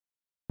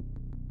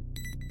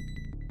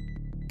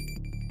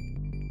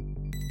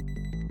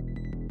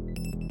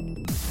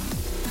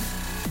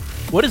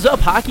What is up,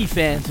 hockey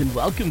fans, and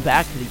welcome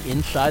back to the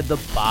Inside the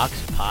Box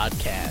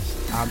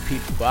podcast. I'm Pete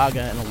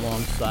Fuaga, and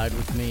alongside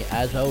with me,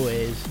 as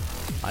always,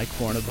 Mike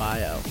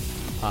Fornabayo.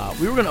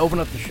 We were going to open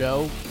up the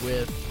show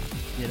with,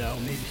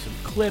 maybe some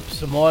clips,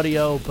 some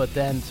audio, but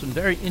then some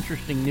very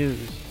interesting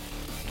news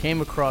came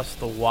across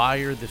the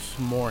wire this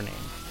morning.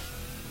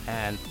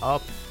 And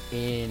up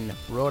in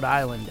Rhode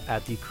Island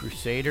at the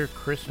Crusader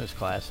Christmas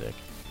Classic,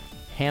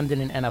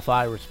 Hamden and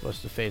NFI were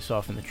supposed to face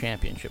off in the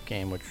championship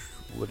game, which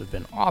would have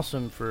been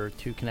awesome for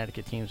two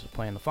Connecticut teams to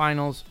play in the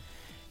finals.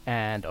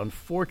 And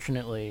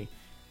unfortunately,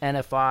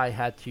 NFI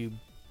had to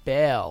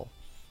bail.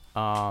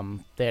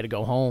 They had to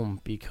go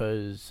home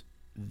because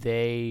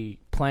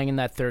playing in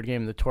that third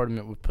game of the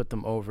tournament would put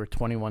them over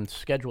 21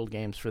 scheduled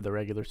games for the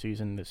regular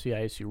season. The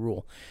CIAC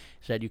rule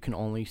said you can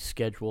only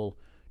schedule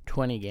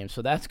 20 games.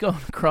 So that's going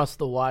across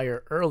the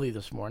wire early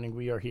this morning.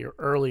 We are here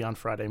early on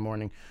Friday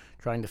morning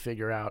trying to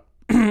figure out,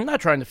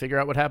 not trying to figure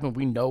out what happened.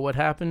 We know what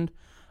happened.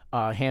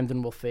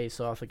 Hamden will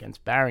face off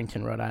against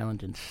Barrington, Rhode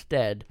Island,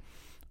 instead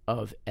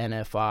of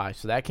NFI.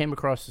 So that came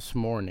across this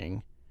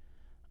morning,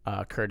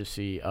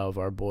 courtesy of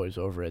our boys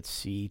over at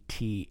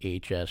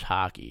CTHS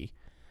Hockey.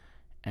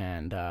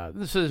 And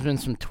this has been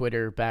some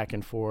Twitter back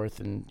and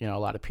forth, and a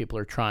lot of people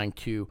are trying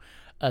to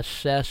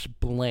assess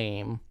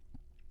blame.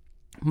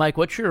 Mike,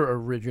 what's your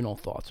original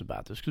thoughts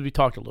about this? Because we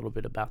talked a little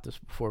bit about this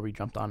before we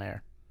jumped on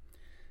air.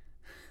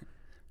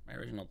 My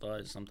original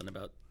thought is something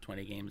about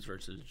 20 games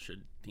versus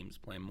should teams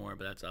play more,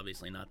 but that's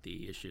obviously not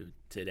the issue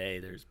today.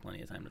 There's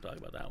plenty of time to talk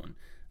about that one.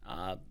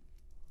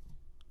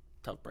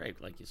 Tough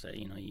break, like you say.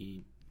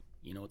 You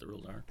know what the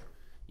rules are.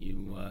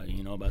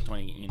 You know about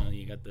 20.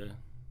 You got the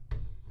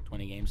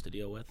 20 games to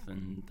deal with,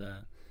 and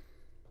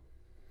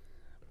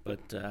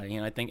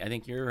I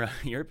think your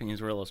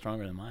opinions were a little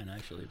stronger than mine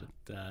actually.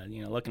 But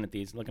looking at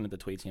the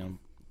tweets,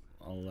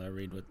 I'll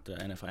read what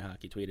NFI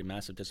Hockey tweeted.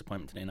 Massive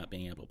disappointment today not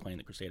being able to play in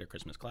the Crusader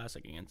Christmas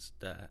Classic against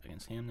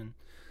Hamden.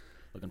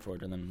 Looking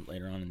forward to them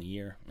later on in the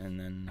year. And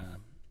then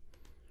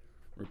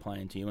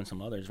replying to you and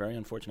some others, very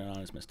unfortunate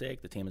honest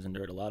mistake. The team has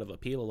endured a lot of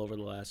upheaval over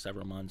the last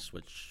several months,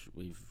 which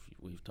we've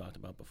talked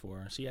about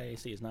before.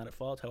 CIAC is not at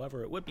fault.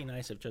 However, it would be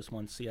nice if just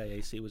once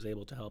CIAC was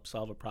able to help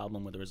solve a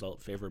problem with a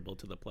result favorable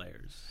to the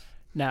players.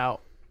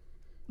 Now,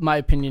 my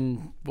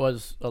opinion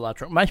was a lot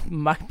stronger.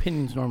 My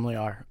opinions normally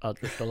are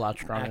just a lot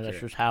stronger. That's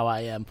just how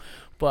I am.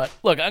 But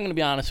look, I'm going to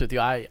be honest with you.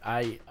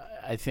 I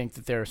think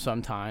that there are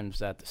some times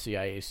that the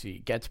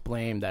CIAC gets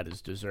blamed that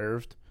is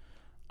deserved.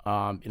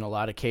 In a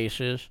lot of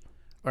cases,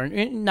 or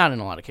not in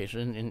a lot of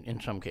cases.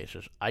 In some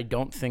cases, I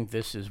don't think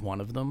this is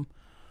one of them.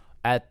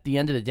 At the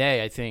end of the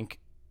day, I think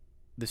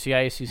the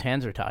CIAC's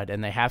hands are tied,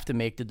 and they have to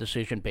make the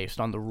decision based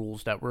on the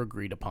rules that were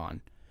agreed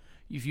upon.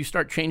 If you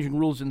start changing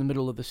rules in the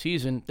middle of the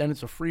season, then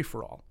it's a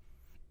free-for-all.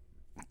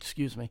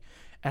 Excuse me.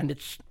 And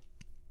it's...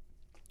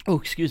 Oh,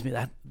 excuse me,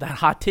 that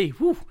hot tea.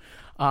 Whew.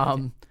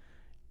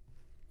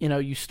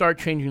 You start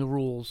changing the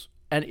rules,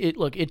 and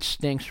it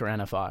stinks for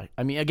NFI.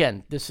 I mean,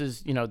 again, this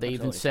is, they Absolutely.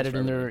 Even said it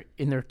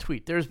in their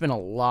tweet. There's been a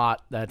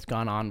lot that's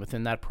gone on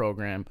within that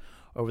program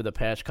over the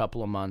past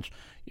couple of months.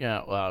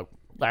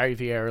 Larry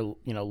Vieira,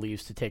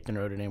 leaves to take the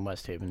Notre Dame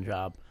West Haven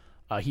job.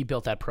 He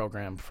built that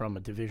program from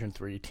a Division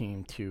III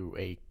team to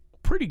a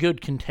pretty good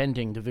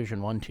contending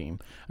Division I team.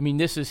 I mean,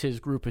 this is his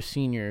group of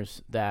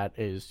seniors that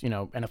is,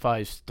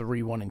 NFI's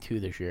 3-1-2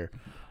 this year.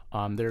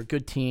 They're a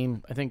good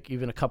team. I think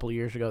even a couple of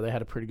years ago they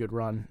had a pretty good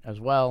run as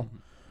well.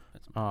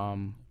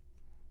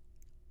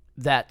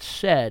 That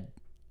said,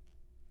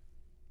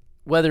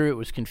 whether it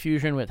was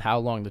confusion with how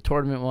long the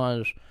tournament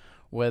was,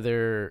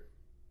 whether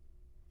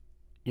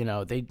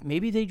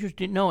they just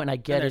didn't know, and I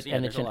get it,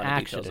 and it's an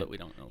accident. That we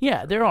don't know.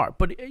 Yeah, there are,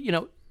 but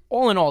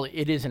all in all,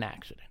 it is an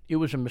accident. It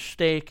was a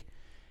mistake.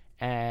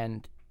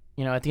 And,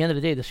 at the end of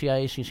the day, the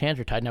CIAC's hands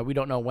are tied. Now, we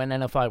don't know when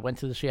NFI went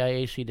to the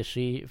CIAC to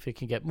see if it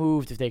can get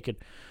moved, if they could,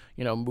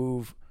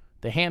 move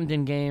the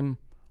Hamden game,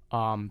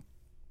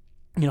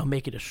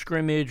 make it a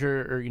scrimmage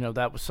or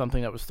that was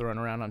something that was thrown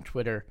around on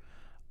Twitter.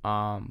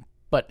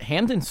 But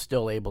Hamden was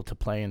still able to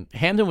play in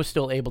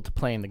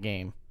the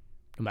game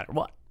no matter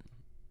what.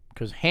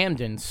 Because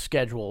Hamden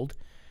scheduled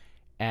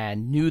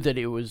and knew that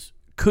it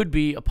could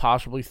be a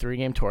possibly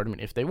 3-game tournament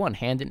if they won.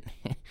 Hamden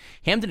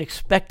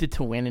expected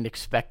to win and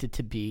expected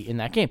to be in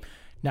that game.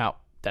 Now,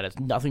 that has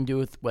nothing to do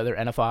with whether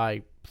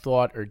NFI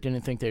thought or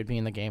didn't think they'd be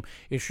in the game.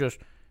 It's just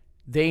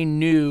they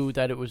knew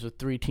that it was a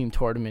 3-team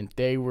tournament.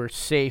 They were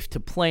safe to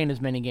play in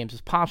as many games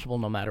as possible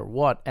no matter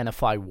what.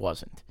 NFI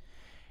wasn't.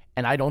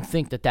 And I don't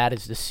think that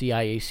is the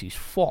CIAC's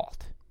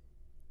fault.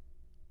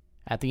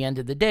 At the end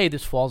of the day,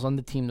 this falls on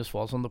the team. This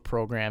falls on the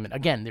program. And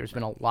again, there's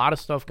been a lot of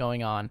stuff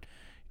going on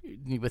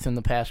within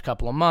the past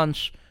couple of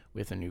months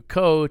with a new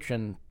coach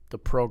and the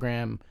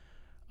program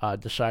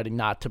deciding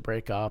not to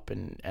break up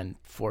and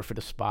forfeit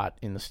a spot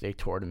in the state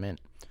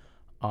tournament.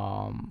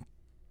 Look,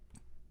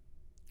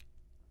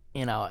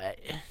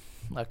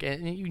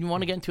 you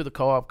want to get into the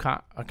co-op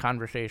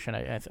conversation.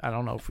 I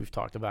don't know if we've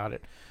talked about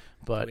it,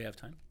 but do we have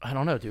time? I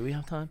don't know. Do we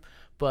have time?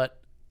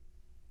 But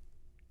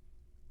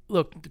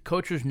look, the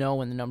coaches know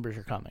when the numbers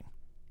are coming.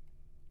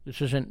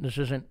 This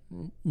isn't.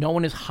 No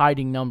one is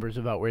hiding numbers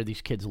about where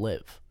these kids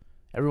live.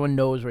 Everyone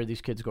knows where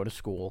these kids go to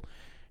school.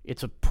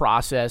 It's a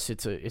process.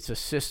 It's a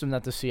system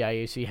that the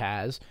CIAC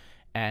has,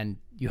 and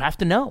you have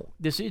to know.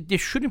 This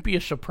shouldn't be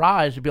a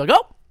surprise to be like,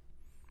 oh,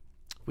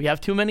 we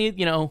have too many.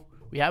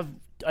 We have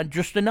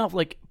just enough.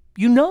 Like,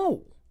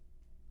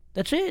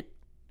 that's it.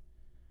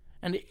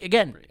 And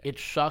again, it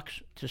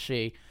sucks to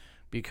see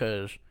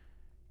because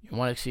you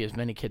want to see as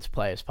many kids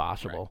play as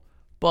possible, right.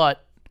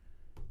 But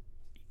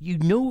you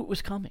knew it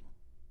was coming.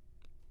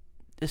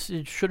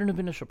 It shouldn't have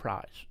been a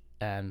surprise,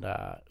 and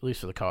at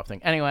least for the co-op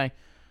thing. Anyway,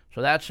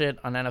 so that's it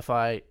on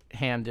NFI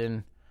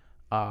Hamden.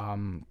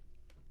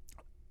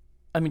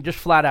 Just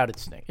flat out, it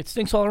stinks. It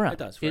stinks all around. It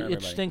does for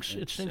everybody. It stinks.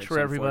 It stinks for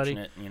everybody.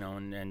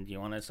 And you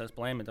want to assess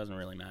blame, it doesn't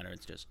really matter.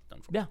 It's just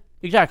unfortunate. Yeah,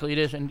 exactly. It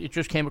is, and it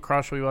just came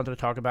across, so we wanted to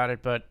talk about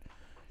it, but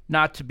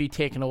not to be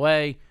taken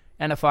away.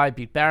 NFI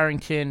beat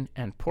Barrington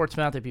and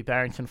Portsmouth. They beat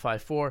Barrington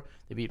 5-4.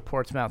 They beat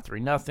Portsmouth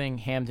 3-0.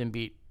 Hamden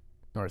beat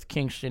North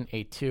Kingston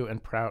 8-2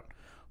 and Prout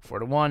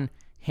 4-1.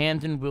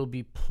 Hamden will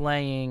be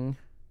playing.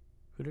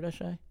 Who did I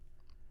say?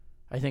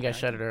 I think Barrington. I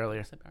said it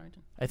earlier.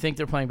 I think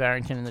they're playing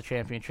Barrington in the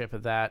championship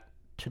of that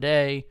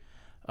today.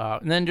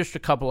 And then just a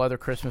couple other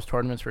Christmas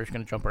tournaments. We're just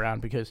going to jump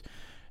around because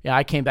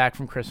I came back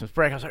from Christmas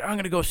break. I was like, I'm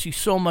going to go see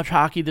so much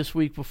hockey this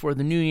week before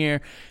the new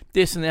year.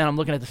 This and that. I'm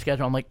looking at the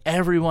schedule. I'm like,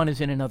 everyone is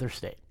in another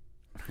state.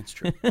 It's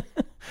true.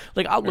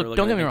 Like, I'll look.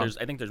 Don't get me wrong.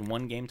 I think there's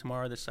one game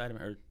tomorrow this side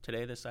or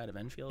today this side of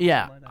Enfield.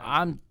 Yeah,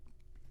 like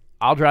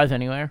I'll drive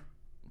anywhere,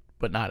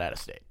 but not out of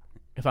state.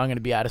 If I'm going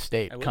to be out of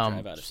state,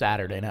 come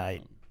Saturday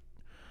night.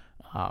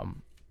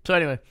 So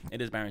anyway,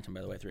 it is Barrington,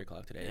 by the way,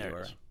 3:00 today. There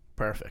it is.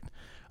 Perfect.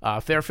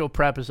 Fairfield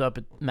Prep is up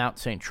at Mount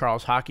St.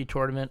 Charles Hockey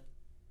Tournament.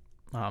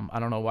 I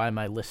don't know why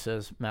my list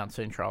says Mount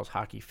St. Charles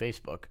Hockey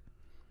Facebook.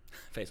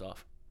 Face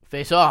off.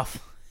 Face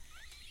off.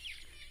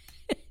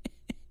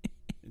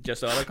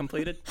 Just auto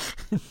completed?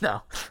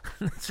 No,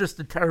 it's just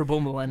a terrible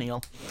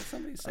millennial. What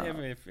somebody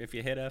say if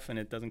you hit F and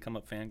it doesn't come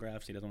up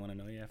Fangraphs, he doesn't want to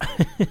know you.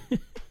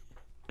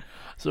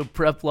 So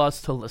Prep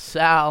lost to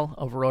LaSalle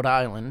of Rhode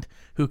Island,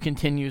 who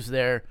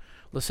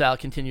LaSalle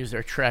continues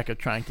their trek of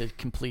trying to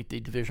complete the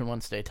Division I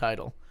state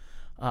title.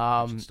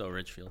 Still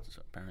Richfield,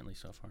 apparently,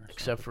 so far.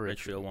 Except for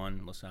Richfield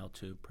 1, LaSalle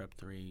 2, Prep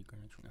 3,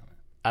 Greenwich. No.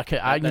 Okay,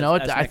 I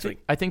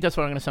think that's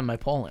what I'm going to send my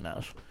poll in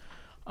as.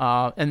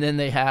 And then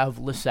they have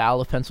LaSalle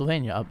of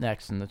Pennsylvania up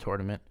next in the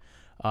tournament.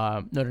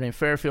 Notre Dame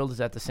Fairfield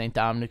is at the St.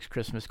 Dominic's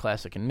Christmas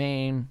Classic in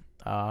Maine.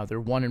 They're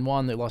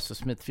 1-1. They lost to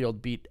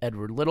Smithfield, beat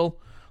Edward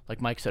Little.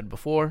 Like Mike said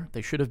before,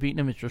 they should have beaten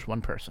him. It's just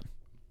one person.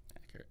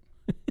 Accurate.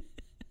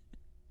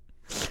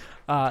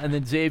 And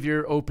then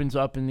Xavier opens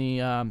up in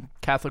the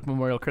Catholic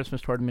Memorial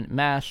Christmas Tournament in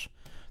Mass.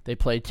 They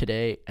play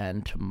today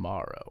and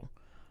tomorrow.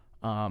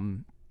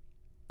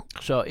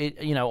 So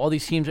all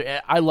these teams.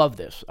 I love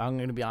this. I'm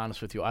going to be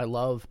honest with you. I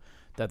love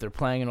that they're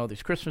playing in all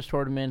these Christmas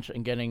tournaments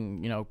and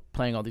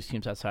playing all these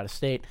teams outside of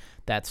state.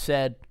 That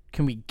said,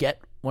 can we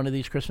get one of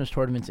these Christmas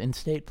tournaments in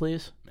state,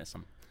 please? Miss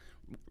them.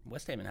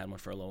 West Haven had one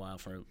for a little while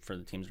for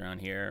the teams around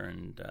here,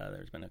 and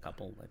there's been a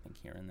couple, I think,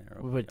 here and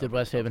there. Did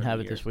West Haven have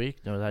it this week?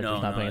 No, was I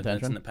just not paying attention?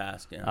 It's in the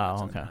past. Yeah. Oh,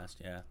 okay. In the past,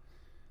 yeah.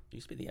 It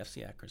used to be the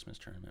FCAC Christmas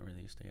tournament where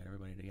they used to get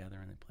everybody together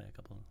and they play a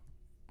couple.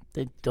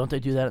 Don't they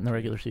do that in the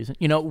regular season?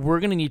 We're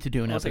going to need to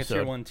do an episode. It's like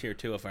a Tier 1, Tier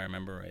 2, if I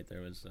remember right.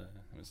 There was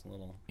a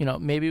little.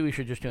 Maybe we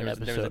should just do an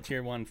episode. There was a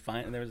Tier 1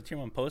 there was a Tier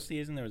 1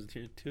 postseason. There was a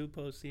Tier 2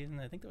 postseason.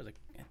 I think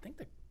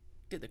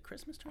did the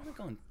Christmas tournament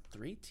go in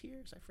 3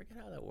 tiers? I forget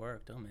how that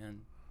worked. Oh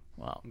man.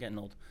 Wow. I'm getting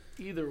old.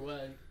 Either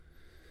way.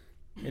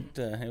 It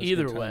was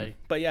either way.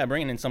 But yeah,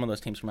 bringing in some of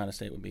those teams from out of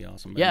state would be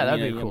awesome. But, that'd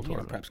be a cool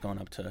tournament. Perhaps going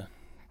up to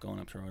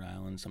Rhode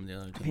Island, some of the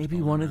other teams.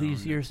 Maybe one of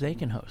these years they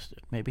can host it.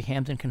 Maybe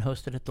Hampton can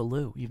host it at the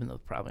Lou, even though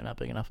it's probably not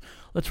big enough.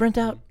 Let's rent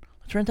out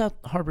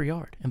Harbor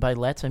Yard, and by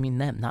let's I mean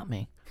them, not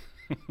me.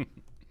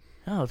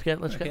 Let's get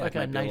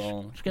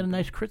a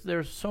nice.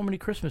 There's so many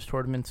Christmas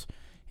tournaments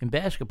in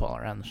basketball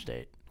around the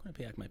state.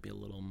 Quinnipiac might be a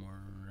little more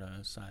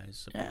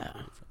size. Yeah,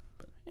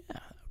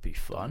 that would be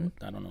fun.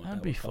 I don't know.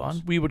 That'd be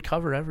fun. We would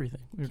cover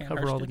everything. We would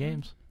cover all the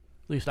games.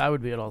 At least I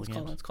would be at all the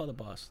games. Let's call the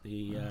boss.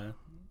 The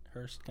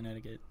Hearst,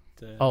 Connecticut.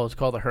 It's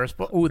called the Hearst.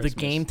 The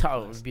game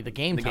time. It would be the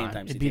game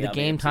time. It'd be the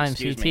game time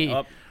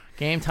CT.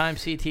 Game time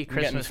CT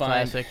Christmas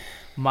Classic.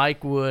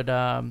 Mike would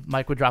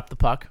drop the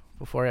puck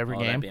before every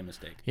game. That'd be a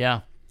mistake.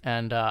 Yeah,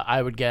 and I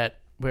would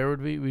get. Where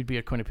would we? We'd be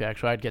at Quinnipiac,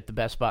 so I'd get the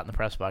best spot in the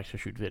press box to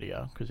shoot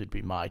video because it'd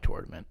be my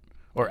tournament.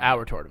 Or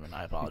our tournament.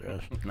 I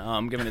apologize. No,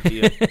 I'm giving it to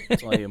you.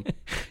 It's all you. All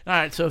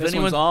right. So if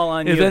anyone's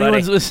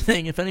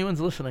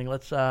listening,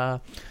 let's.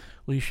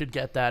 We should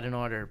get that in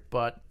order.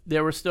 But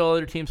there were still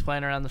other teams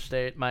playing around the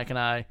state. Mike and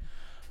I,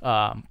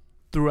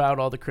 throughout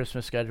all the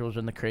Christmas schedules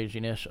and the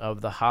craziness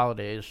of the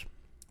holidays.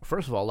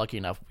 First of all, lucky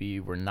enough, we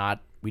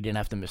didn't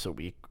have to miss a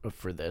week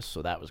for this,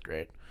 so that was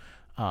great.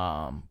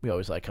 We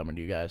always like coming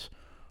to you guys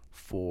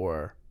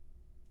for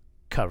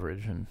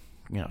coverage and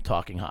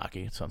talking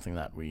hockey. It's something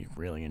that we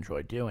really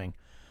enjoy doing.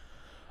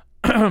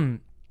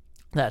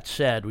 That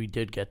said, we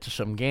did get to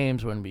some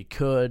games when we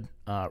could.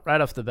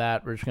 Right off the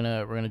bat, we're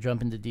gonna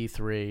jump into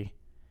D3,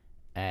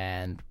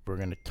 and we're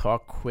gonna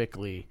talk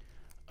quickly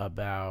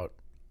about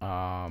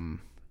Lyman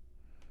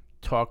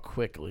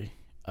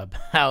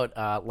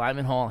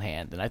Hall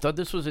Hand. And I thought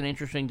this was an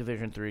interesting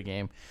Division III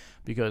game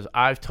because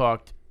I've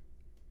talked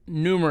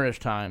numerous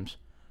times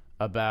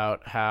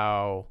about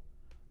how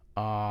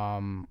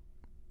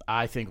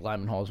I think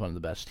Lyman Hall is one of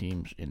the best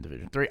teams in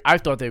Division III. I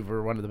thought they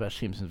were one of the best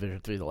teams in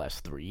Division III the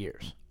last 3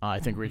 years. I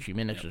think Richie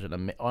Minix is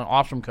an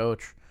awesome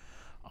coach.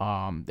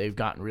 They've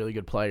gotten really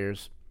good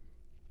players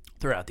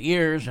throughout the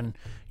years, and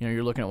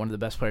you're looking at one of the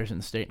best players in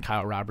the state,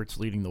 Kyle Roberts,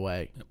 leading the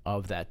way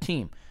of that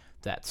team.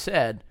 That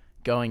said,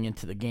 going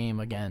into the game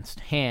against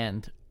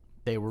Hand,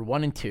 they were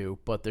 1-2,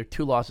 but their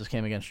 2 losses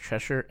came against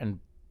Cheshire and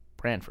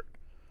Brantford.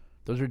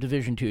 Those are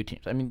Division II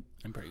teams. I mean,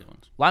 and pretty good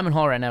ones. Lyman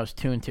Hall right now is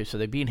 2-2, so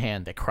they beat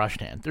Hand. They crushed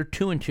Hand. They're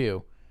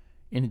 2-2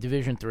 in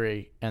Division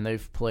III, and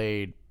they've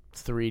played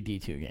 3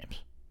 D2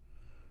 games,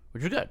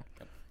 which is good.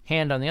 Yep.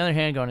 Hand, on the other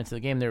hand, going into the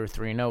game, they were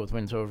 3-0 with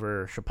wins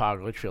over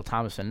Chappaqua, Litchfield,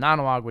 Thomas, and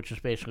Nonawag, which is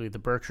basically the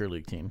Berkshire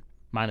League team,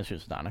 minus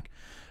Housatonic.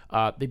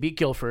 They beat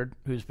Guilford,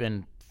 who's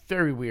been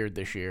very weird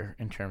this year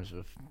in terms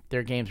of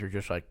their games are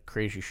just like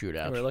crazy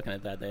shootouts. We're looking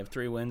at that. They have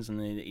 3 wins,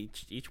 and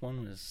each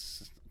one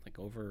was like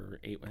over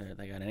 8.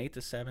 They got an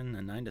 8-7,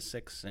 a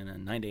 9-6, and a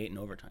 9-8 in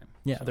overtime.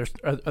 Yeah, so.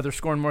 They're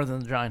scoring more than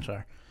the Giants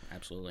are.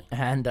 Absolutely.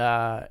 And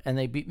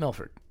they beat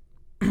Milford.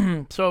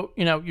 So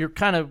you're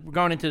kind of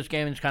going into this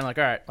game and it's kind of like,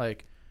 all right,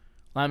 like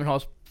Lyman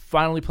Hall's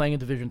finally playing a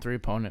Division III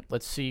opponent.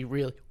 Let's see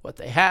really what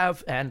they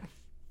have, and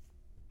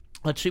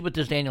let's see what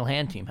this Daniel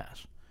Hand team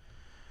has.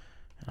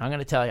 I'm going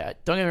to tell you,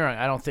 don't get me wrong,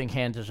 I don't think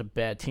Hand is a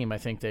bad team. I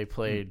think they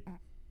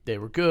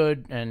were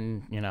good,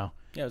 and, Yeah,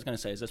 I was going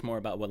to say, is this more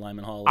about what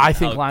Lyman Hall is? I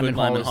think Lyman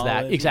Hall is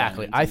that.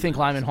 Exactly. I think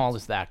Lyman Hall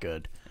is that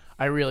good.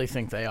 I really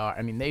think they are.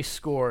 I mean, they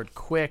scored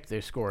quick. They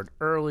scored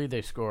early.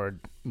 They scored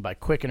by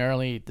quick and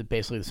early,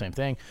 basically the same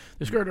thing.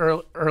 They scored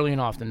early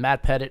and often.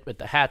 Matt Pettit with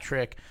the hat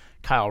trick.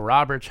 Kyle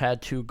Roberts had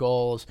 2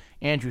 goals.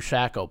 Andrew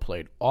Sacco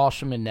played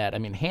awesome in net. I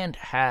mean, Hand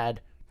had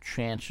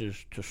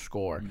chances to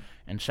score,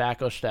 and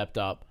Sacco stepped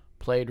up,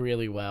 played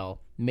really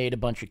well, made a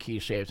bunch of key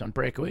saves on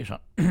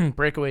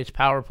breakaways,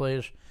 power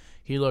plays.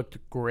 He looked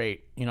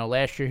great.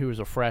 Last year he was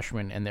a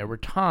freshman, and there were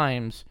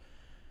times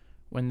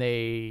when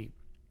they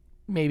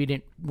maybe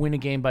didn't win a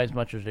game by as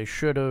much as they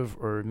should have,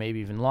 or maybe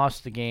even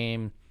lost the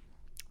game.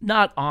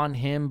 Not on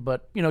him,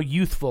 but,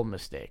 youthful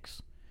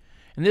mistakes.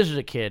 And this is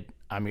a kid,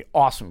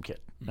 awesome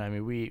kid. I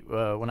mean, we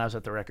when I was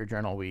at the Record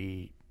Journal,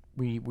 we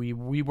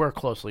work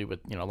closely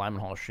with, Lyman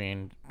Hall,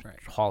 Shane, right.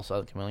 Hall,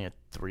 Southern Camillion,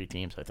 3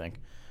 teams, I think.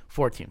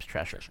 4 teams,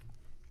 Cheshire.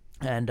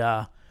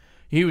 And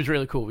he was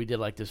really cool. We did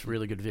like this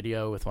really good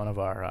video with one of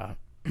our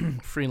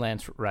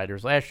freelance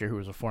writers last year who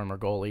was a former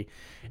goalie.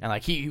 And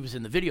like he was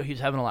in the video, he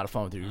was having a lot of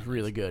fun with it. He was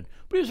really good.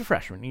 But he was a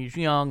freshman. He's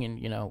young,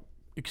 and,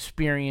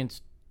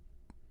 experience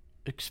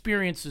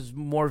is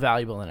more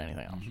valuable than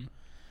anything else. Mm-hmm.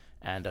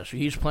 And so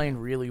he's playing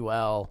really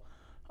well.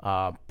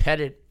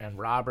 Pettit and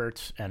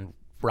Roberts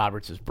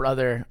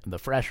brother, the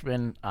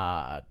freshman,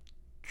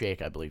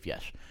 Jake, I believe,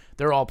 yes.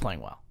 They're all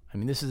playing well. I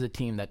mean, this is a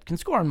team that can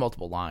score on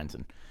multiple lines,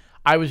 and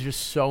I was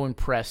just so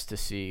impressed to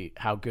see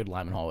how good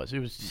Lyman Hall was. It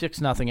was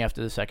 6-0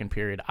 after the second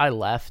period. I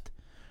left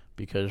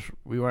because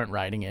we weren't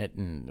writing it,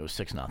 and it was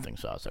 6-0,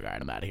 so I was like, all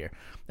right, I'm out of here.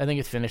 I think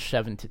it finished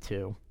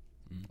 7-2.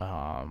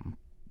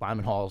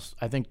 Lyman Hall's,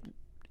 I think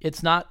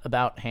it's not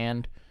about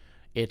Hand,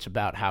 it's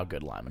about how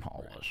good Lyman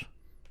Hall was.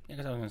 Yeah,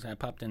 because I was going to say, I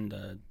popped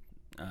into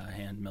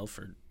Hand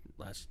Milford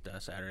last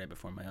Saturday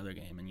before my other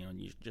game, and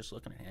you just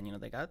looking at Hand,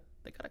 they got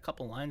a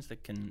couple lines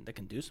that can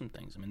do some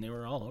things. I mean, they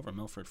were all over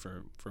Milford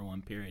for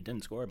one period.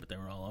 Didn't score, but they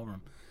were all over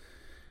him.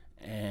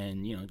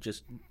 And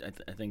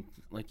I think,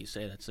 like you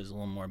say, that says a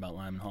little more about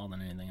Lyman Hall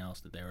than anything else,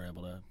 that they were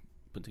able to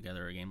put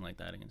together a game like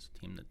that against a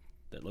team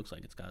that looks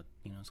like it's got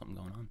something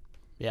going on.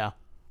 Yeah,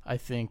 I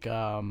think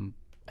I've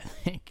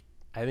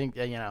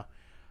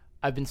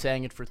been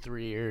saying it for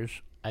 3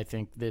 years. I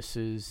think this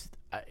is.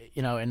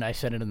 And I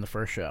said it in the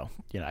first show.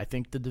 I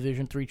think the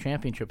Division III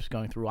championship is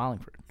going through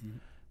Wallingford,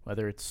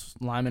 whether it's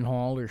Lyman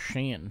Hall or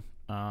Sheehan.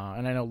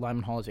 And I know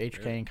Lyman Hall is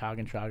HK and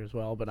Coggins as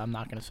well, but I'm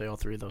not going to say all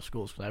 3 of those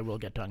schools because I will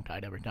get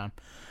tongue-tied every time.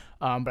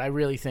 But I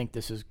really think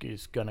this is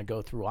going to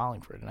go through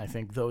Wallingford, and I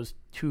think those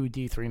 2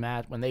 D3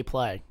 matches when they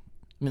play,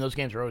 those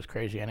games are always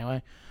crazy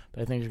anyway.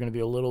 But I think there's going to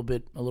be a little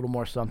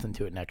more something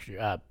to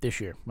it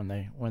this year when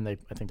they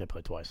I think they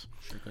play twice.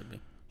 Sure could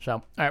be. So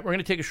all right, we're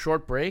going to take a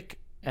short break.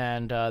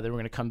 And then we're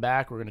going to come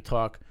back. We're going to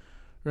talk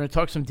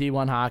some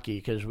D1 hockey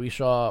because we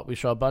saw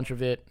a bunch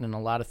of it, and a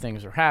lot of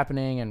things are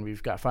happening, and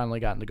we've finally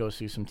gotten to go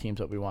see some teams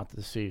that we wanted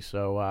to see.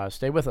 So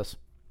stay with us.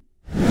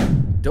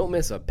 Don't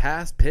miss a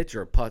pass, pitch,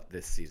 or putt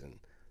this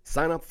season.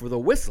 Sign up for the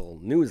Whistle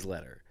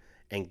newsletter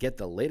and get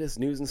the latest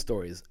news and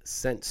stories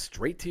sent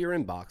straight to your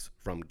inbox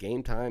from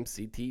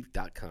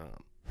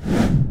GameTimeCT.com.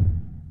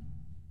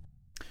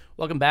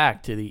 Welcome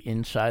back to the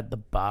Inside the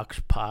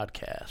Box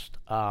podcast.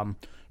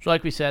 So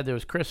like we said, there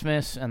was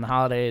Christmas and the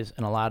holidays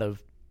and a lot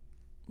of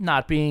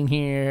not being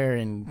here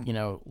and,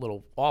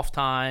 little off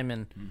time.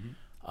 And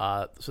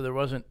so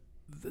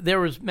there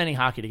was many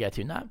hockey to get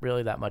to. Not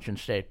really that much in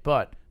state,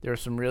 but there were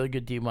some really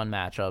good D1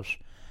 matchups.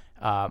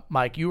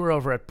 Mike, you were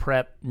over at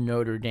Prep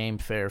Notre Dame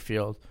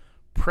Fairfield.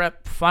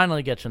 Prep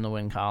finally gets in the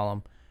win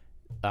column.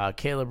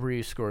 Caleb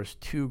Reeves scores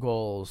 2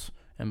 goals.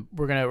 And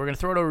we're gonna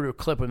throw it over to a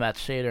clip with Matt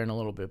Sater in a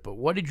little bit. But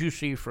what did you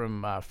see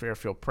from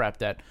Fairfield Prep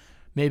that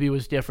maybe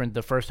was different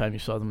the first time you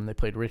saw them when they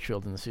played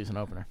Richfield in the season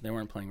opener? They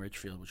weren't playing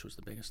Richfield, which was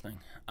the biggest thing.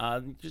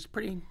 Just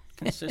pretty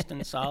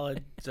consistent,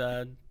 solid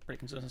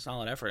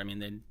effort. I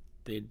mean,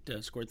 they'd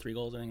scored 3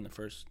 goals I think in the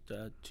first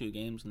 2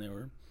 games, and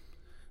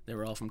they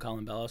were all from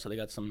Colin Bello, so they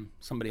got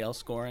somebody else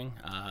scoring.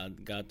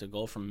 Got a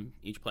goal from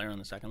each player on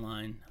the second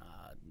line.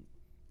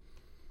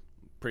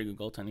 Pretty good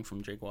goaltending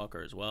from Jake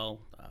Walker as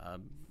well.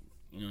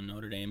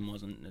 Notre Dame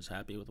wasn't as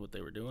happy with what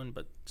they were doing,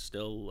 but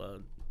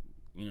still,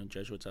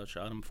 Jesuits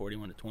outshot them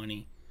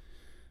 41-20.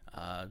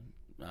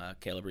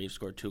 Caleb Reeves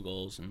scored 2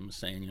 goals and was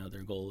saying,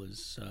 their goal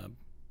is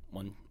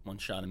one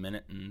shot a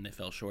minute, and they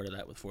fell short of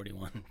that with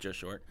 41, just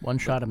short. One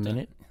shot a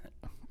minute?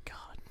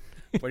 God.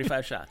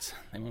 45 shots.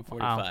 They won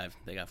 45. Wow.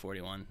 They got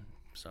 41,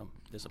 so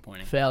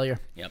disappointing. Failure.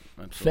 Yep.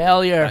 Absolutely.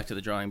 Failure. Back to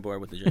the drawing board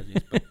with the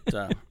jerseys.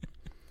 But,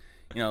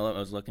 I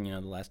was looking,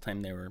 the last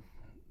time they were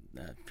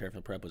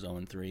Fairfield Prep was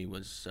 0-3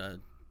 was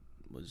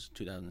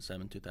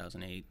 2007,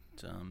 2008.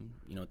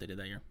 You know what they did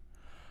that year?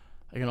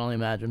 I can only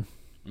imagine.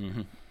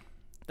 Mm-hmm.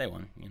 They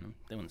won.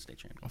 They won the state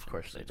championship. Of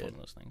course they did. One of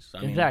those things. So,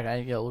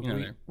 exactly.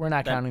 We're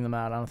not counting them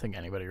out. I don't think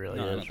anybody really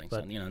is. I don't think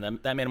so.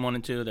 That made them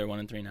 1-2. They're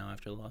 1-3 now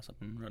after the loss up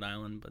in Rhode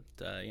Island. But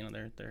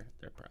they're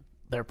Prep.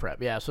 They're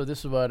Prep. Yeah. So this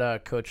is what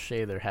Coach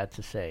Sather had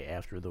to say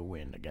after the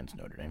win against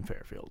Notre Dame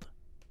Fairfield.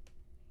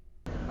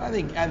 I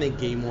think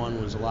game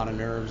 1 was a lot of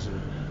nerves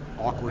and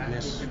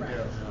awkwardness.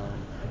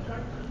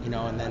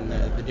 And then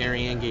the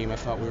Darien game, I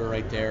thought we were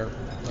right there.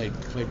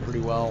 Played pretty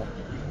well.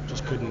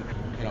 Just couldn't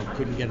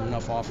get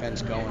enough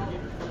offense going.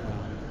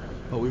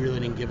 But we really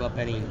didn't give up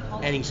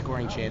any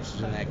scoring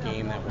chances in that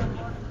game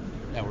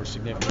that were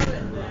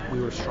significant. We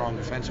were strong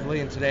defensively,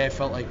 and today I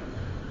felt like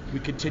we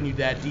continued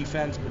that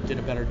defense, but did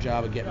a better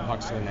job of getting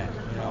pucks to the net.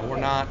 We're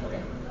not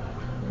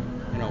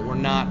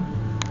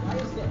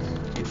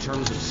in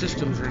terms of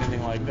systems or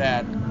anything like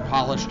that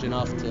polished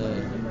enough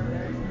to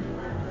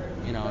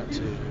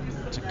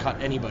cut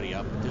anybody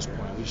up at this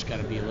point. We just got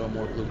to be a little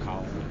more blue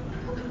collar.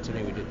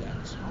 Today we did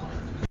that. So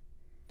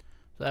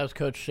that was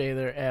Coach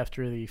Sather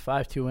after the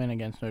 5-2 win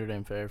against Notre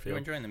Dame Fairfield. You were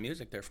enjoying the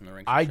music there from the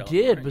rink. I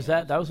did.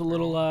 That was a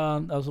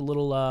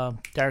little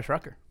Darius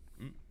Rucker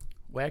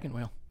wagon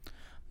wheel.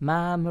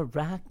 Mama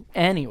rock.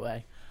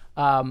 Anyway,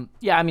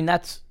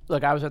 that's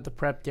look. I was at the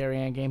Prep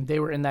Darien game. They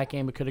were in that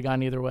game. It could have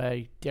gone either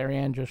way.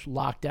 Darien just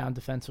locked down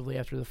defensively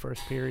after the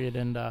first period,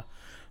 and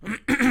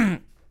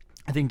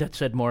I think that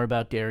said more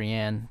about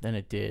Darien than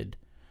it did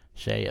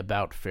say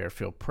about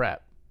Fairfield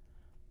Prep.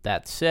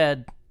 That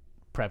said,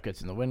 Prep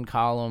gets in the win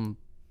column.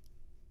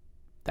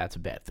 That's a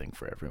bad thing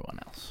for everyone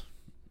else.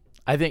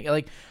 I think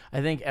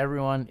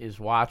everyone is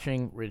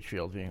watching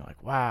Richfield being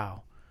like,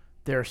 wow,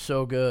 they're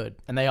so good.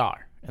 And they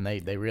are. And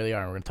they really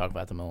are. And we're going to talk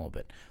about them in a little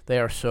bit. They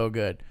are so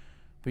good.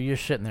 But you're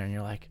sitting there and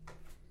you're like,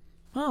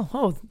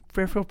 oh,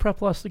 Fairfield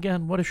Prep lost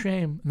again. What a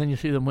shame. And then you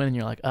see them win and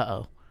you're like,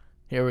 uh-oh,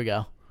 here we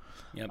go.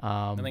 Yep.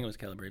 I think it was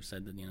Caleb Reeves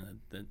said that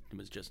that it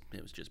was just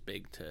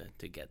big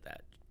to get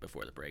that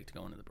before the break, to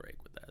go into the break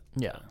with that.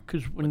 Yeah,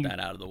 because that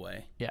out of the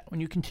way. Yeah, when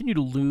you continue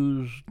to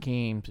lose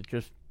games,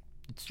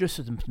 it's just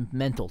a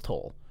mental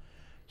toll.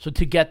 So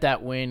to get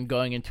that win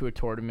going into a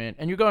tournament,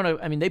 and you're going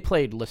to, they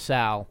played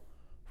LaSalle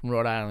from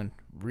Rhode Island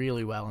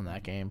really well in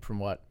that game, from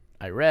what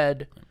I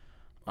read.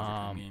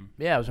 Overtime game.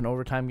 Yeah, it was an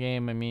overtime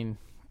game.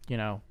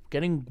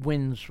 Getting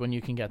wins when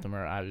you can get them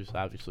are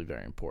obviously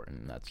very important.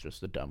 And that's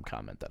just a dumb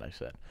comment that I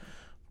said.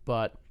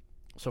 But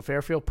so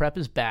Fairfield Prep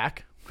is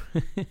back.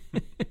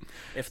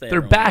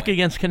 They're back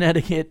against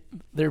Connecticut.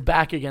 They're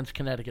back against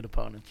Connecticut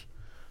opponents.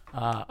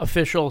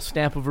 Official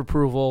stamp of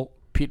approval.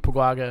 Pete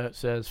Paguaga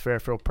says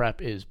Fairfield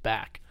Prep is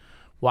back.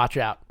 Watch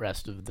out,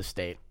 rest of the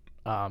state,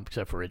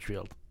 except for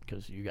Ridgefield,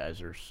 because you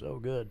guys are so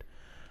good.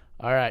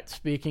 All right,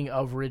 speaking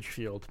of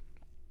Ridgefield,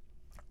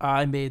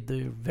 I made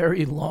the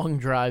very long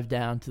drive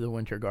down to the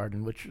Winter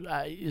Garden, which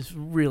is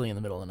really in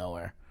the middle of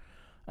nowhere.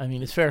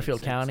 It's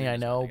Fairfield County, I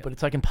know, but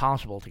it's like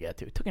impossible to get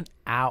to. It took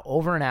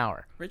over an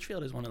hour.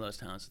 Ridgefield is one of those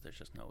towns that there's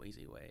just no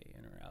easy way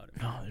in or out.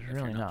 No, there's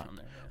really not.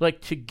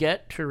 Like, to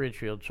get to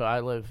Ridgefield, so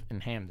I live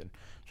in Hamden.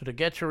 So to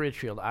get to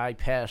Ridgefield, I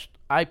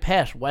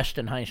passed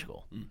Weston High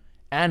School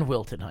and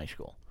Wilton High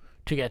School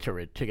to get to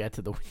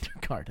the Winter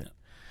Garden.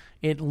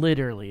 Yeah. It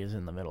literally is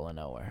in the middle of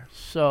nowhere.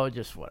 So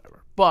just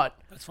whatever. But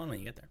it's fun when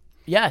you get there.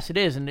 Yes, it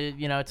is, and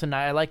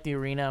I like the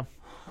arena.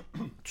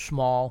 It's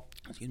small.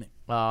 Excuse me.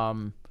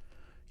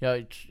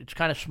 It's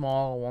kind of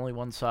small, only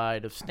one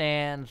side of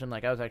stands, and I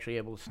was actually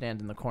able to stand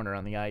in the corner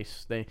on the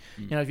ice. If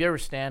you ever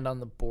stand on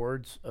the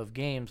boards of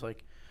games,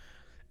 like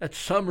at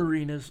some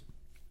arenas,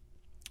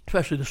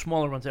 especially the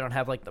smaller ones, they don't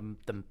have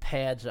the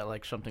pads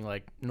that something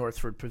like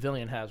Northford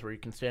Pavilion has, where you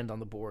can stand on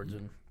the boards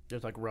and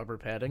there's rubber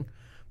padding.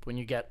 when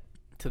you get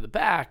to the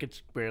back,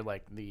 it's where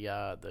like the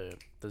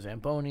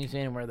Zamboni's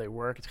in, where they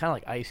work. It's kind of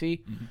like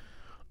icy.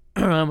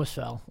 I almost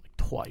fell like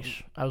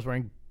twice. I was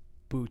wearing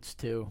boots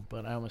too,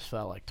 but I almost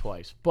fell like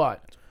twice.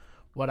 But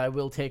what I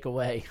will take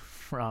away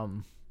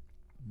from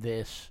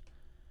this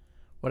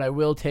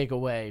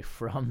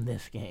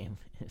game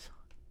is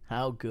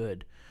how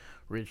good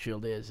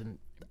Ridgefield is. And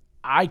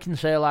I can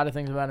say a lot of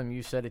things about him.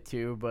 You said it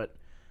too, but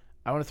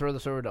I want to throw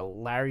this over to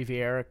Larry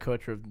Vieira,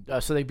 coach of.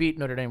 So they beat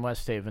Notre Dame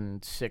West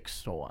Haven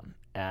 6-1,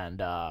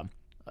 and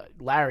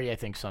Larry I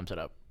think sums it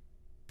up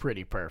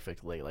pretty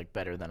perfectly, like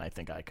better than I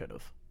think I could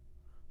have.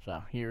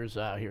 So here's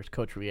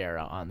Coach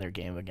Vieira on their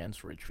game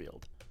against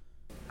Ridgefield.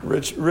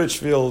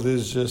 Ridgefield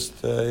is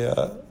just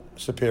a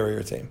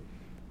superior team.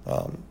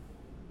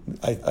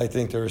 I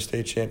think they're a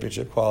state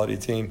championship quality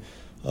team.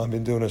 I've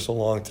been doing this a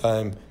long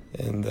time,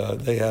 and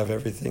they have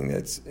everything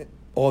that's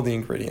all the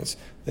ingredients.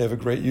 They have a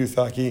great youth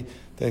hockey.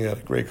 They got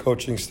a great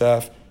coaching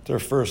staff. Their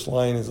first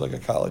line is like a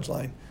college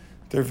line.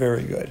 They're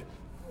very good.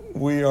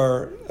 We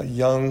are a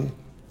young,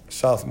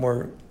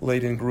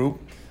 sophomore-laden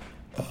group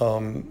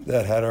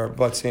that had our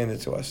butts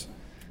handed to us.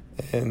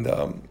 And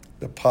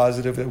the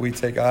positive that we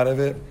take out of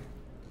it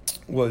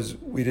was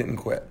we didn't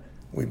quit.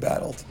 We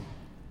battled.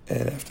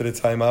 And after the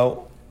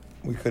timeout,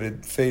 we could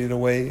have faded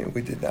away, and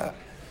we did not.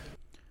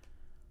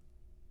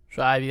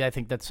 So I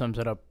think that sums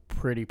it up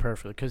pretty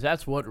perfectly, because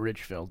that's what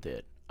Ridgefield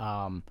did.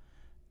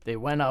 They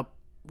went up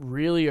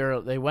really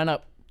early. They went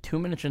up 2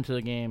 minutes into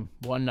the game,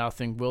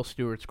 1-0. Will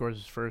Stewart scores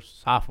his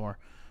first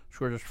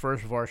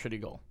varsity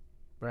goal,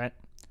 right?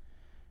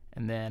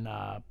 And then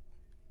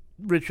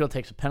Ridgefield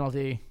takes a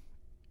penalty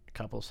a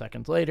couple of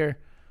seconds later.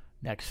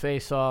 Next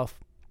face-off,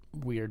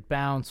 weird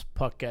bounce.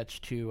 Puck gets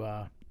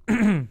to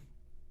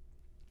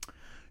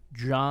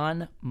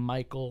John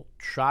Michael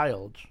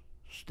Child's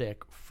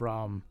stick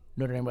from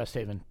Notre Dame West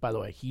Haven. By the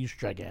way, he's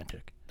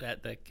gigantic.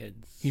 That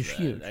kid's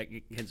huge. That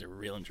kid's a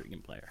real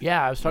intriguing player.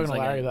 Yeah, I was talking to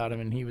Larry about him,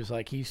 and he was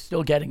like, he's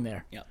still getting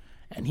there. Yeah.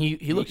 And he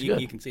looks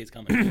good. You can see it's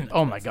coming.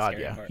 Oh, my God,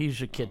 yeah. Part.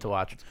 He's a kid to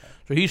watch.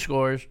 So he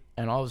scores,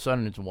 and all of a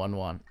sudden it's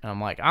 1-1.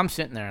 And I'm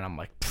sitting there, and I'm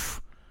like,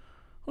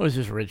 what is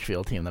this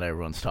Ridgefield team that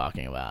everyone's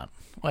talking about?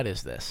 What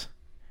is this?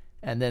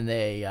 And then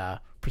they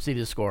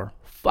proceeded to score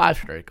 5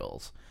 straight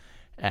goals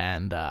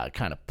and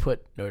kind of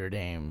put Notre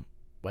Dame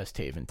West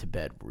Haven to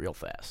bed real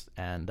fast.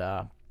 And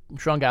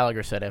Sean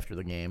Gallagher said after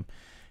the game,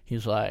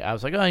 he's like, I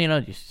was like, do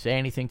you say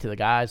anything to the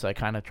guys? I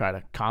kind of try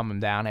to calm them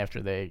down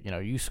after they,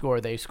 you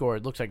score, they score.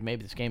 It looks like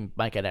maybe this game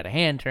might get out of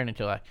hand, turn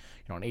into like,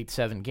 an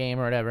 8-7 game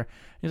or whatever.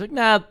 He's like,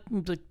 nah,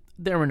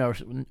 there were no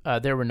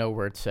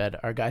words said.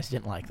 Our guys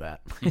didn't like that.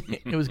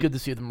 It was good to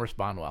see them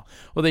respond well.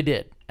 Well, they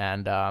did.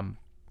 And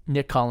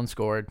Nick Cullen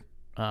scored,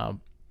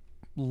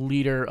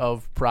 leader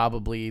of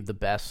probably the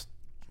best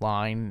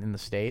line in the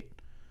state.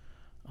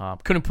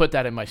 Couldn't put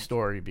that in my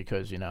story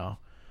because,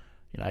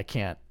 I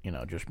can't,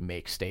 just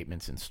make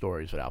statements in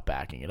stories without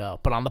backing it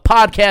up. But on the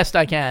podcast,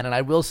 I can, and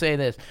I will say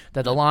this,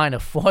 that the line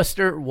of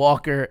Foster,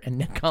 Walker, and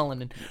Nick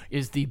Cullen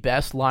is the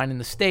best line in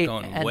the state.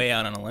 Going way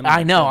out on a limb.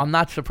 I know. I'm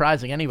not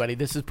surprising anybody.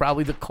 This is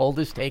probably the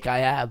coldest take I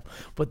have.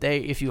 But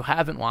if you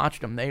haven't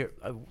watched them, they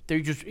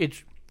just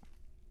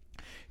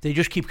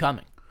keep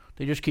coming.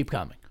 They just keep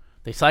coming.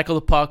 They cycle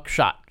the puck,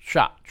 shots.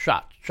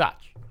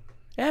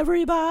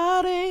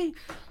 Everybody.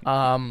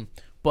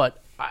 But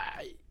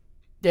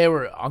they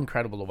were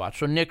incredible to watch.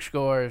 So Nick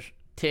scores,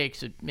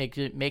 makes it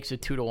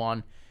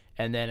 2-1,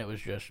 and then it was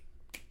just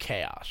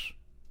chaos.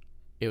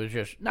 It was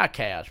just not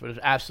chaos, but it was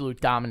absolute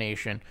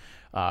domination.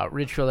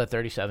 Ridgefield had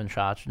 37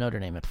 shots, Notre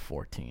Dame at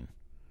 14.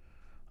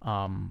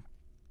 Sean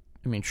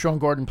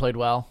Gordon played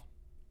well.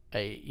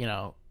 He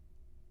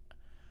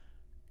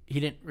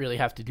didn't really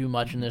have to do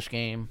much in this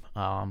game,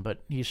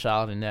 but he's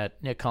solid in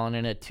net. Nick Cullen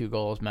in at 2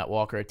 goals, Matt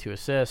Walker at 2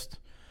 assists.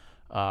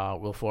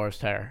 Will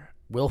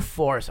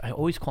Forrest. I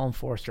always call him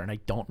Forrester, and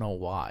I don't know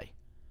why.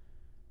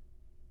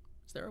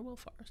 Is there a Will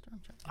Forrester?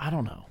 I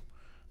don't know,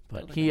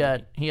 but he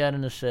had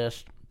an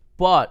assist.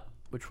 But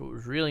which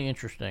was really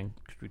interesting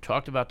because we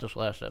talked about this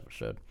last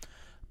episode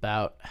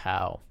about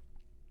how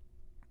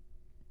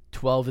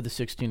 12 of the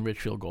 16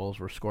 Ridgefield goals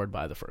were scored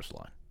by the first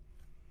line.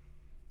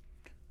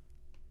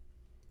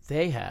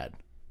 They had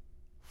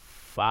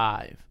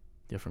 5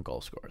 different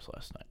goal scorers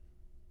last night,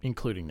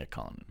 including Nick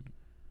Cullen.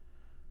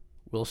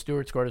 Will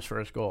Stewart scored his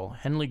first goal.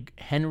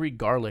 Henry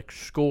Garlick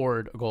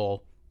scored a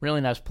goal.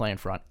 Really nice play in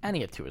front, and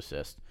he had 2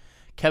 assists.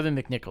 Kevin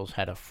McNichols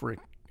had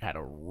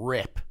a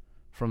rip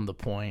from the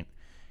point.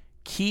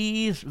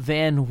 Keys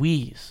Van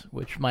Wees,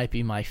 which might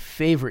be my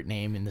favorite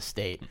name in the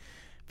state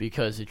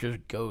because it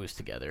just goes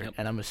together. Yep.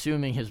 And I'm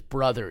assuming his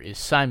brother is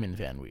Simon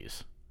Van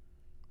Wees,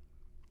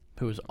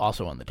 who is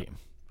also on the team.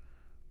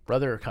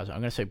 Brother or cousin?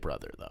 I'm going to say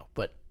brother, though.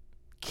 But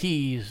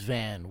Keys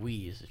Van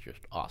Wees is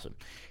just awesome.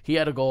 He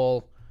had a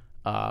goal.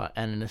 And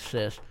an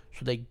assist.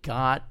 So they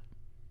got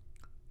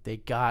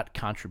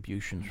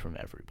contributions from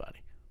everybody,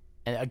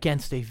 and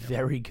against a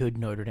very good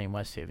Notre Dame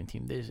West Haven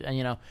team. Look,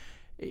 6-1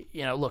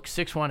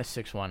 is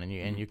 6-1,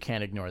 and you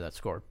can't ignore that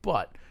score.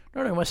 But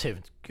Notre Dame West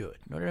Haven's good.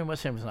 Notre Dame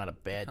West Haven's not a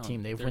bad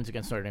team. They have wins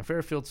against Notre Dame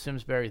Fairfield,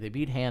 Simsbury. They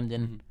beat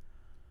Hamden.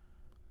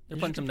 They're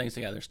putting some things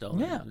together still.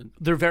 Yeah,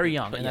 they're very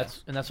young, But and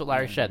yes. that's what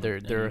Larry said.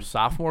 They're a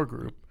sophomore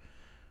group,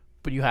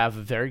 but you have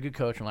a very good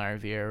coach in Larry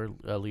Vieira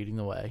leading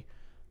the way.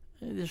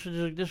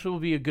 This will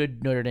be a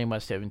good Notre Dame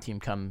West Haven team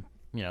come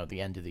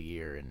the end of the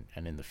year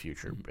and in the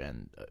future.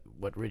 And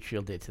what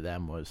Richfield did to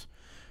them was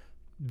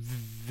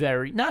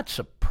very not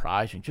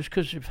surprising, just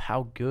because of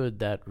how good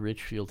that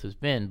Richfield has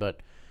been.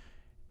 But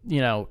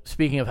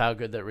speaking of how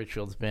good that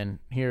Richfield's been,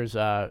 here's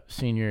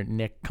senior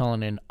Nick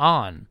Cullinan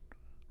on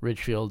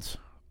Richfield's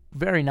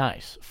very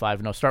nice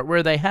 5-0 start,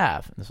 where they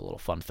have, and this is a little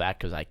fun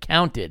fact because I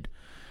counted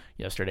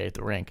yesterday at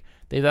the rink,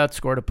 they've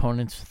outscored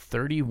opponents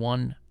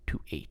 31-8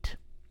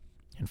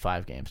 in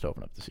 5 games to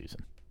open up the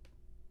season.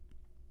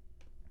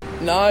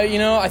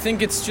 No, I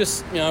think it's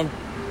just,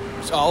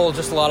 it's all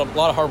just a lot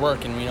of hard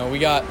work, and we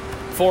got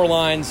 4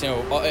 lines.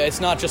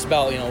 It's not just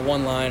about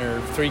one line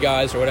or 3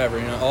 guys or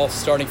whatever. All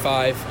starting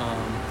 5.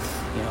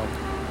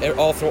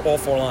 All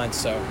 4 lines.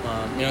 So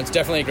it's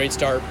definitely a great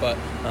start, but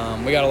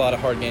we got a lot of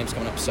hard games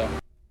coming up. So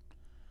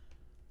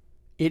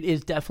it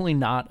is definitely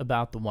not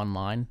about the one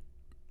line.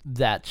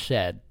 That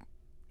said,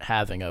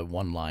 having a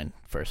one line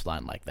first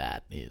line like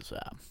that is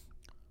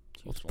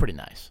it's pretty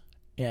nice.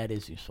 Yeah, it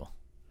is useful.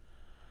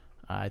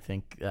 I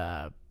think you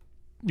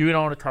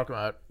don't want to talk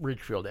about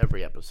Ridgefield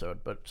every episode,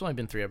 but it's only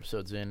been 3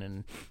 episodes in,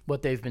 and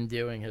what they've been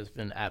doing has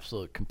been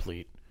absolute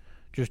complete,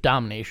 just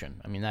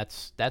domination. I mean,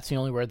 that's the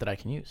only word that I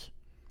can use.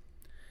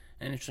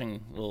 An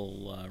interesting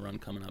little run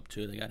coming up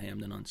too. They got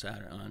Hamden on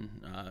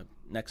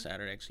next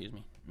Saturday,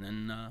 and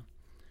then a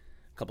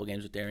couple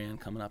games with Darien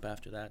coming up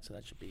after that. So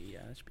that should be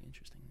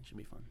interesting. It should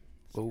be fun.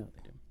 See how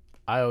they do.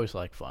 I always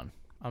like fun.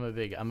 I'm a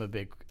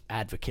big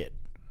advocate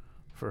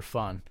for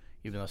fun,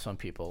 even though some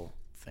people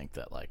think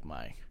that like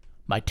my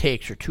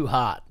takes are too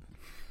hot.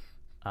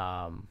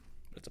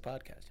 It's a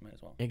podcast. You might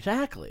as well.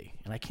 Exactly,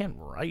 and I can't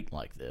write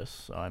like this,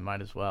 so I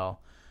might as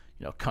well,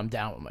 come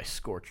down with my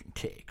scorching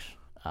takes.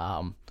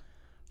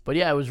 But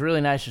yeah, it was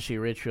really nice to see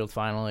Richfield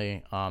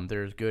finally.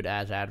 They're as good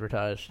as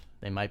advertised.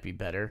 They might be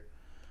better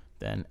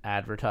than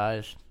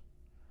advertised,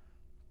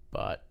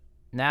 but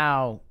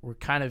now we're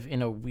kind of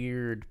in a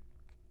weird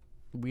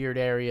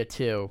area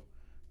too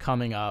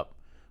coming up.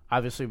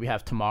 Obviously, we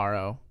have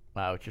tomorrow,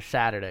 which is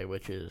Saturday,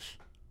 which is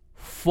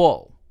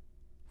full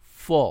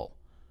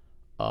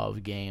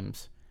of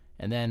games.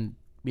 And then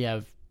we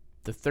have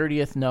the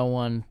 30th, no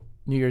one,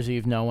 New Year's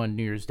Eve, no one,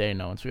 New Year's Day,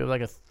 no one. So we have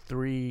like a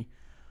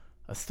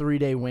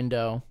 3-day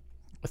window,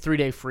 a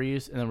 3-day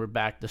freeze, and then we're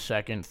back the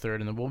 2nd, 3rd,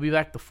 and then we'll be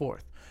back the 4th.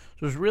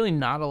 So there's really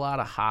not a lot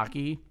of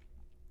hockey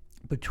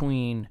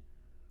between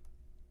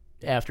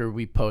after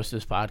we post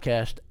this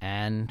podcast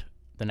and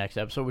the next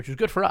episode, which is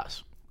good for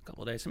us. A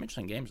couple of days. Some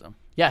interesting games, though.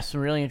 Yes, some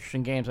really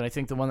interesting games, and I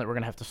think the one that we're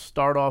going to have to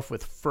start off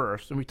with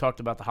first, and we talked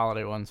about the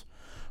holiday ones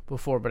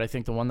before, but I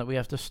think the one that we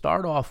have to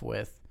start off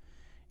with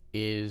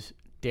is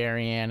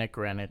Darien at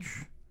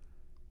Greenwich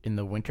in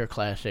the Winter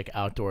Classic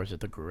outdoors at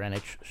the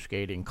Greenwich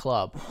Skating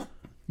Club.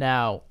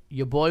 Now,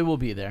 your boy will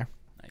be there.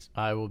 Nice.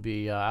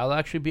 I'll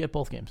actually be at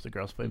both games. The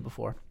girls played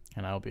before,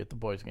 and I'll be at the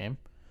boys' game.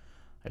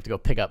 I have to go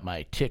pick up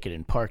my ticket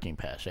and parking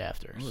pass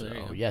after. Ooh,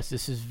 so, yes,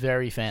 this is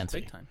very fancy.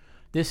 Big time.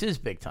 This is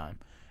big time.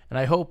 And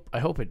I hope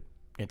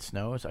it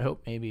snows. I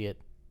hope maybe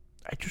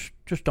I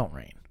just don't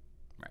rain.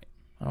 Right.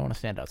 I don't want to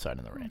stand outside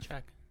in the rain.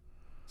 Check.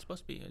 Is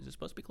it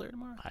supposed to be clear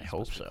tomorrow? I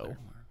hope so.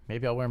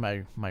 Maybe I'll wear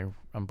my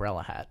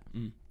umbrella hat. I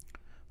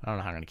don't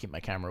know how I'm going to keep my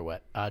camera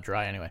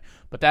dry anyway.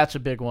 But that's a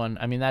big one.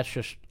 I mean, that's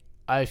just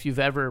if you've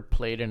ever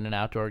played in an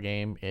outdoor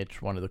game,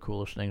 it's one of the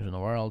coolest things in the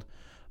world.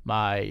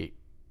 My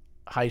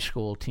high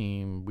school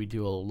team, we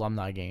do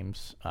alumni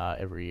games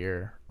every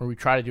year, or we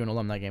try to do an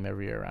alumni game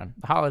every year around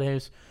the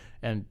holidays.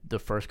 And the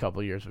first couple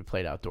of years we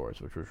played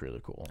outdoors, which was really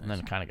cool. And then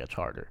it kind of gets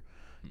harder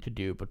to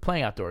do. But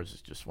playing outdoors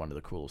is just one of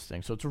the coolest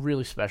things. So it's a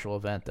really special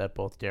event that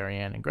both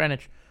Darien and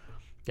Greenwich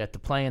get to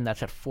play in.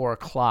 That's at 4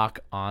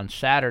 o'clock on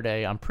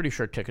Saturday. I'm pretty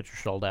sure tickets are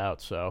sold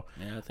out. So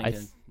yeah, I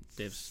think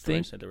Dave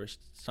Story said there were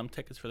some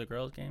tickets for the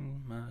girls'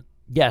 game.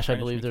 Yes, I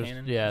Greenwich believe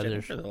McCannon.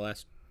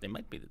 there's. They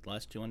might be the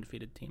last 2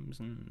 undefeated teams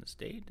in the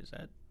state.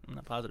 I'm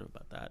not positive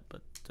about that,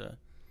 but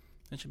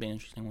that should be an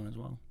interesting one as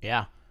well.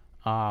 Yeah.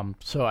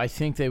 So I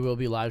think they will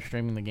be live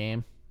streaming the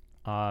game.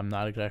 I'm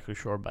not exactly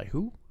sure by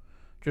who.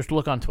 Just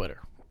look on Twitter.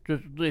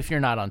 Just if you're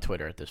not on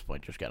Twitter at this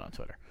point, just get on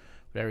Twitter.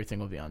 But everything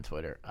will be on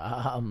Twitter.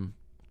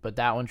 But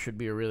that one should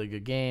be a really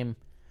good game.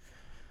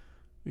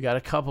 We got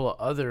a couple of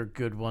other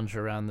good ones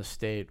around the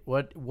state.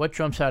 What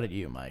jumps out at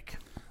you, Mike?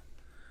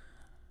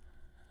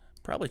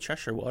 Probably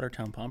Cheshire,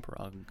 Watertown,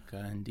 Pomperog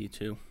in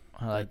D2.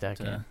 I like that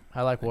game.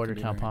 I like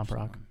Watertown,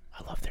 Pomperog.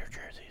 I love their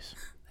jerseys.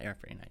 They are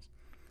pretty nice.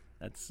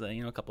 That's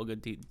a couple of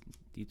good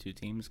D2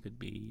 teams could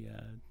be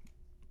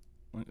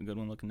a good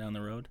one looking down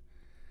the road.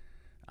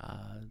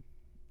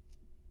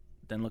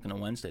 Then looking at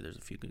Wednesday, there's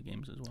a few good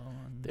games as well.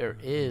 There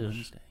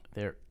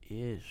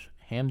is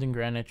Hamden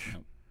Greenwich.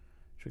 Yep.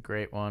 It's a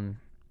great one.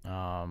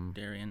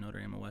 Darien, Notre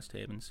Dame, and West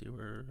Haven. See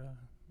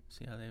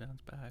how they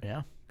bounce back.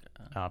 Yeah.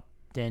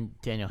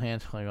 Daniel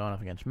Hanscom going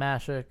up against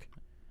Masick.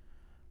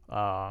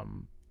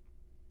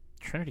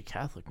 Trinity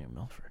Catholic, New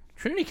Milford.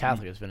 Trinity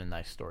Catholic has been a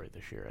nice story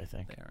this year, I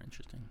think. They are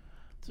interesting.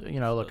 So, you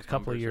know, look, Those a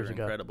couple of numbers years are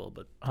ago. incredible,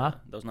 but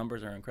those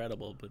numbers are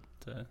incredible, but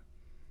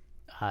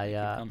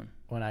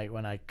when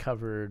I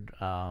covered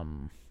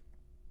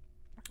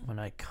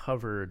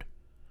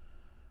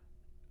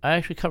I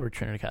actually covered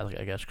Trinity Catholic,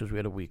 I guess, because we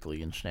had a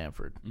weekly in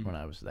Stamford when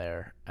I was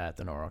there at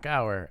the Norwalk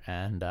Hour,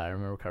 and I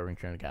remember covering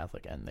Trinity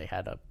Catholic, and they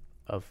had a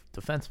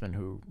defenseman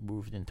who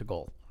moved into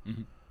goal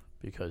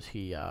because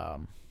they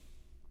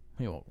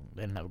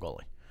didn't have a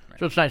goalie. Right.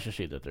 So it's nice to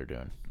see that they're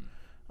doing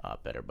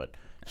better. But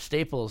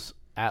Staples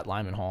at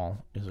Lyman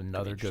Hall is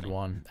another good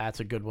one. That's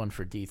a good one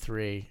for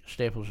D3.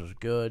 Staples is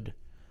good.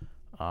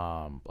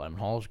 Lyman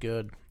Hall is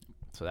good,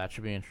 so that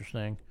should be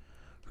interesting.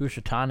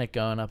 Housatonic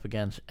going up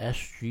against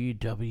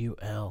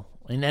SGWL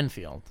in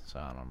Enfield, so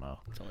I don't know.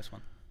 It's always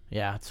fun.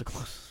 Yeah, it's a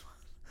close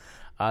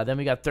one. Then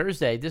we got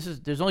Thursday.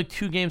 There's only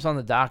 2 games on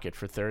the docket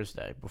for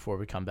Thursday before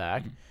we come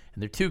back, and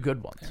they're 2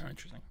 good ones. They're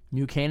interesting.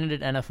 New Canaan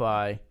at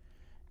NFI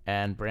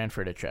and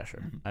Brantford at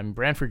Cheshire. I mean,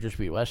 Brantford just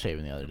beat West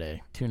Haven the other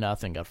day,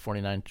 2-0. Got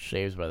 49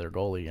 saves by their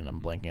goalie, and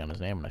I'm blanking on his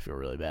name, and I feel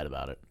really bad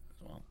about it.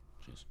 Well,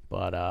 jeez.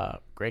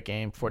 But great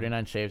game,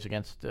 49 saves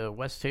against the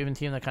West Haven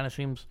team that kind of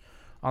seems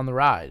on the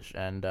rise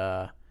and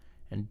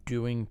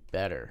doing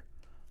better.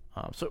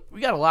 So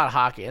we got a lot of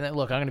hockey. And then,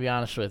 look, I'm going to be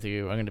honest with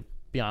you. I'm going to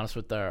be honest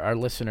with our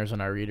listeners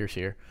and our readers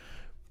here.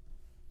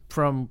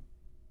 From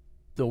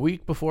the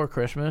week before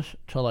Christmas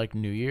to, like,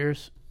 New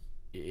Year's,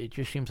 it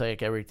just seems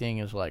like everything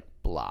is, like,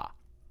 blah.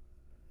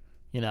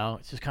 You know,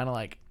 it's just kind of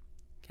like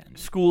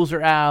schools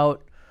are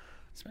out.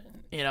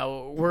 You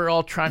know, we're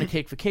all trying to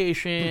take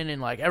vacation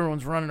and, like,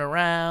 everyone's running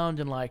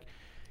around and, like,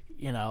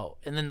 you know,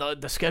 and then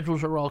the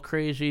schedules are all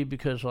crazy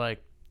because,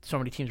 like, so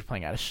many teams are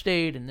playing out of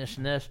state and this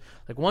and this.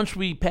 Like, once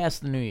we pass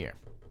the new year,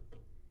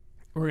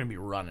 we're going to be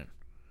running.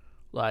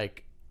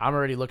 Like, I'm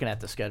already looking at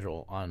the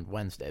schedule on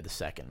Wednesday, the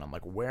 2nd, and I'm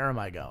like, where am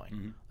I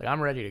going? Like,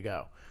 I'm ready to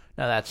go.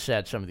 Now, that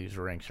said, some of these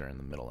rinks are in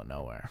the middle of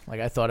nowhere.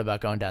 Like, I thought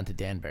about going down to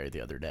Danbury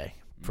the other day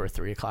for a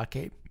 3 o'clock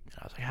game.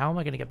 I was like, how am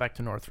I going to get back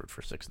to Northford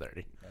for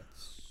 6:30?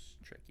 That's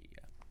tricky, yeah.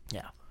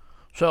 Yeah.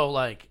 So,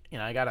 like, you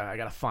know, I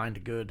gotta find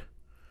a good...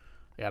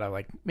 I gotta,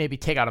 like, maybe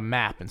take out a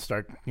map and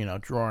start, you know,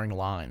 drawing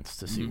lines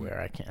to see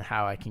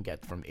how I can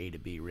get from A to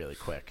B really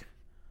quick.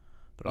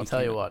 But I'll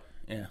tell you what.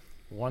 Yeah.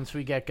 Once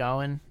we get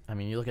going, I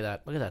mean, you look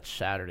at that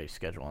Saturday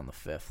schedule on the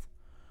 5th.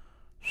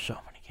 So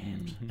many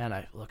games. And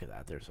I look at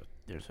that.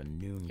 There's a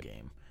noon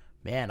game.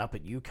 Man, up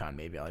at UConn,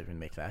 maybe I'll even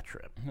make that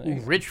trip. Ooh,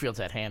 Ridgefield's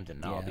at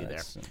Hampden. No, I'll be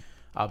there.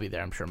 I'll be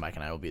there. I'm sure Mike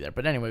and I will be there.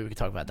 But anyway, we can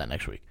talk about that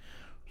next week.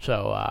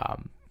 So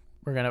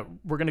we're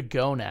gonna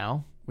go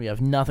now. We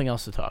have nothing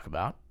else to talk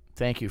about.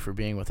 Thank you for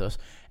being with us.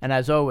 And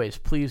as always,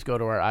 please go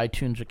to our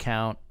iTunes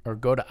account or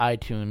go to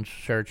iTunes,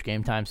 search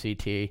Game Time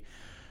CT,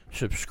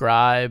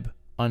 subscribe,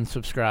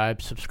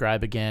 unsubscribe,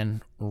 subscribe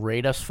again,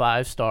 rate us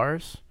 5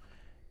 stars.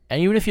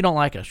 And even if you don't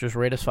like us, just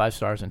rate us 5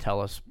 stars and tell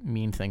us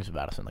mean things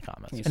about us in the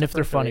comments. And if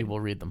they're funny,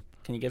 we'll read them.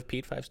 Can you give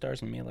Pete 5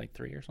 stars and me like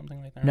 3 or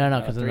something like that? No,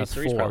 because then that's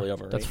 3's 4. probably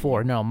overrated. That's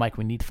 4. No, Mike,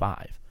 we need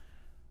 5.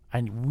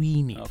 And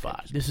we need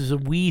 5. This is a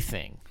we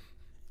thing.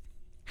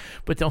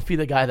 But don't be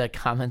the guy that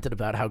commented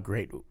about how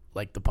great,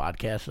 like, the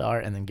podcasts are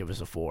and then give us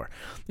a 4.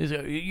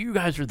 You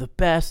guys are the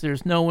best.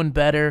 There's no one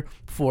better.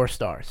 4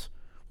 stars.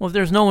 Well, if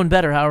there's no one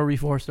better, how are we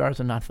 4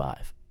 stars and not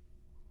 5?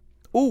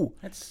 Ooh.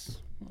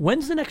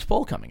 When's the next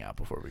poll coming out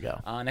before we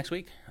go? Next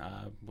week.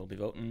 We'll be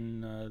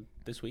voting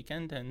this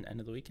weekend and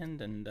end of the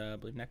weekend, and I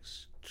believe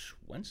next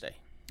Wednesday.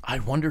 I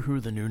wonder who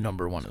the new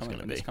number 1 is going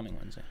to be. It's coming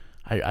Wednesday.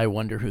 I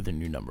wonder who the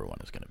new number 1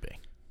 is going to be.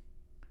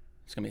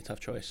 It's going to be a tough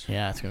choice.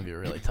 Yeah, it's going to be a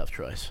really tough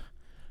choice.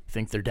 I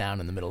think they're down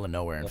in the middle of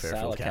nowhere in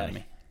Fairfield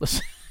County.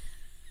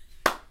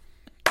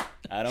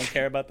 I don't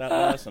care about that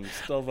loss. I'm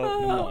still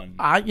voting them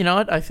 1. You know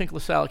what? I think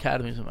LaSalle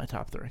Academy is in my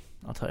top 3.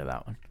 I'll tell you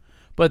that one.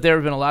 But there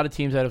have been a lot of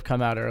teams that have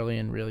come out early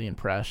and really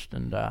impressed,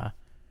 and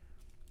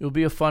it'll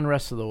be a fun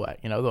rest of the way.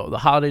 You know, the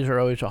holidays are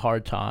always a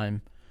hard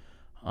time,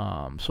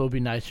 so it'll be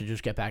nice to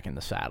just get back in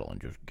the saddle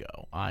and just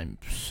go. I'm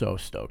so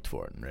stoked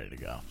for it and ready to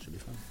go. Should be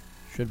fun.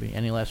 Should be.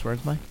 Any last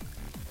words, Mike?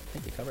 I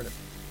think we covered it.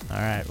 All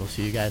right. We'll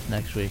see you guys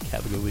next week.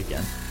 Have a good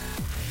weekend.